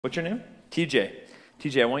What's your name? TJ.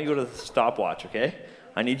 TJ, I want you to go to the stopwatch, okay?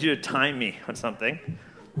 I need you to time me on something.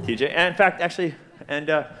 TJ, and in fact, actually, and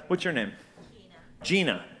what's your name?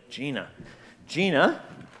 Gina. Gina,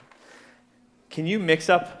 can you mix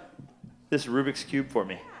up this Rubik's Cube for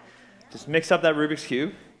me? Just mix up that Rubik's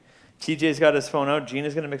Cube. TJ's got his phone out.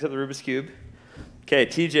 Gina's going to mix up the Rubik's Cube. Okay,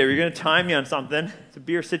 TJ, you're going to time me on something. It's a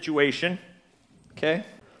beer situation. Okay?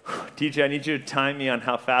 TJ, I need you to time me on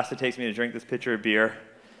how fast it takes me to drink this pitcher of beer.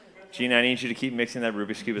 Gina, I need you to keep mixing that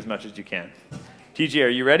Rubik's Cube as much as you can. TJ, are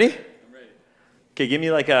you ready? I'm ready. Okay, give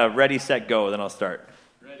me like a ready, set, go, then I'll start.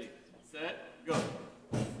 Ready, set, go.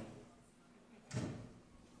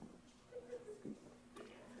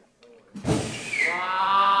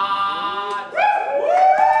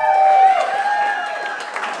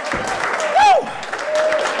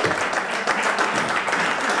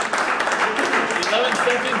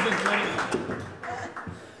 Seconds and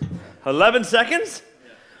 20. 11 seconds?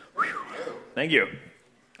 Yeah. Thank you.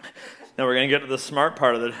 Now we're going to get to the smart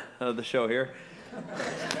part of the show here.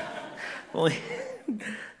 Only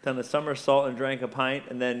done a somersault and drank a pint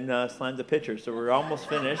and then slammed the pitcher, so we're almost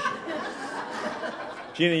finished.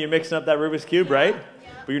 Gina, you're mixing up that Rubik's Cube, right? Yeah.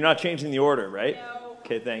 But you're not changing the order, right? No.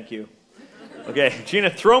 Okay, thank you. Okay, Gina,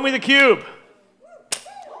 throw me the cube.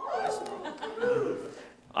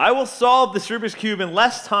 I will solve this Rubik's Cube in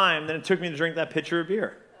less time than it took me to drink that pitcher of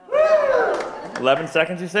beer. 11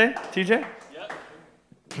 seconds, you say, TJ? Yep.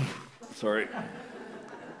 Sorry.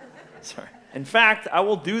 In fact, I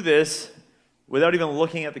will do this without even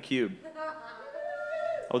looking at the cube.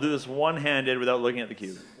 I'll do this one-handed without looking at the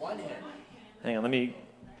cube. One-handed. Hang on, let me...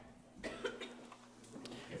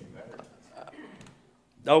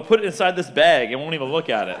 I'll put it inside this bag. I won't even look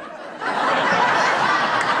at it.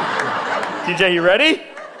 TJ, you ready?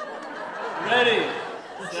 Ready,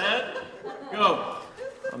 set, go.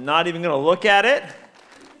 I'm not even going to look at it.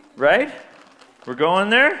 Right? We're going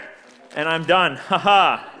there, and I'm done.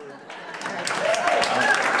 Haha.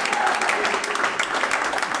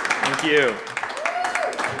 Thank you.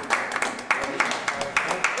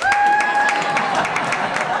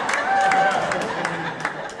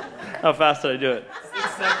 How fast did I do it?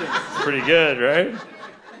 6 seconds. Pretty good, right?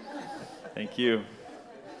 Thank you.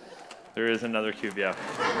 There is another cube, yeah.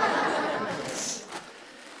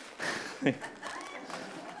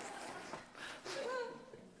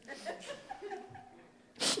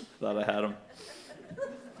 Thought I had him.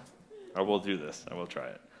 I will do this. I will try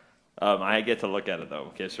it. I get to look at it,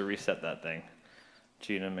 though. Okay, so reset that thing.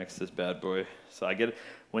 Gina mix this bad boy. So I get,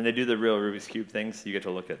 when they do the real Rubik's Cube things, you get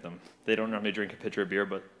to look at them. They don't normally drink a pitcher of beer,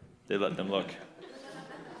 but they let them look.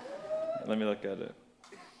 Let me look at it.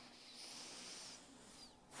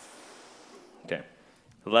 Okay.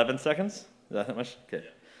 11 seconds? Is that how much? Okay.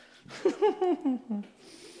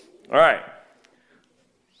 All right.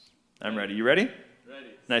 I'm ready. You ready?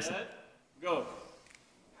 Ready, Nice. set, go.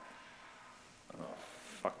 Oh,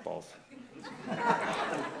 fuck balls.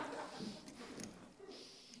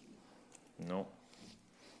 No.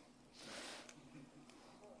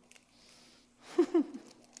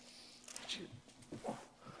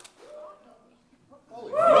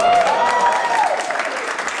 Holy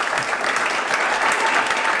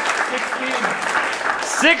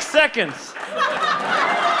 6 seconds.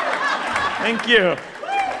 Thank you.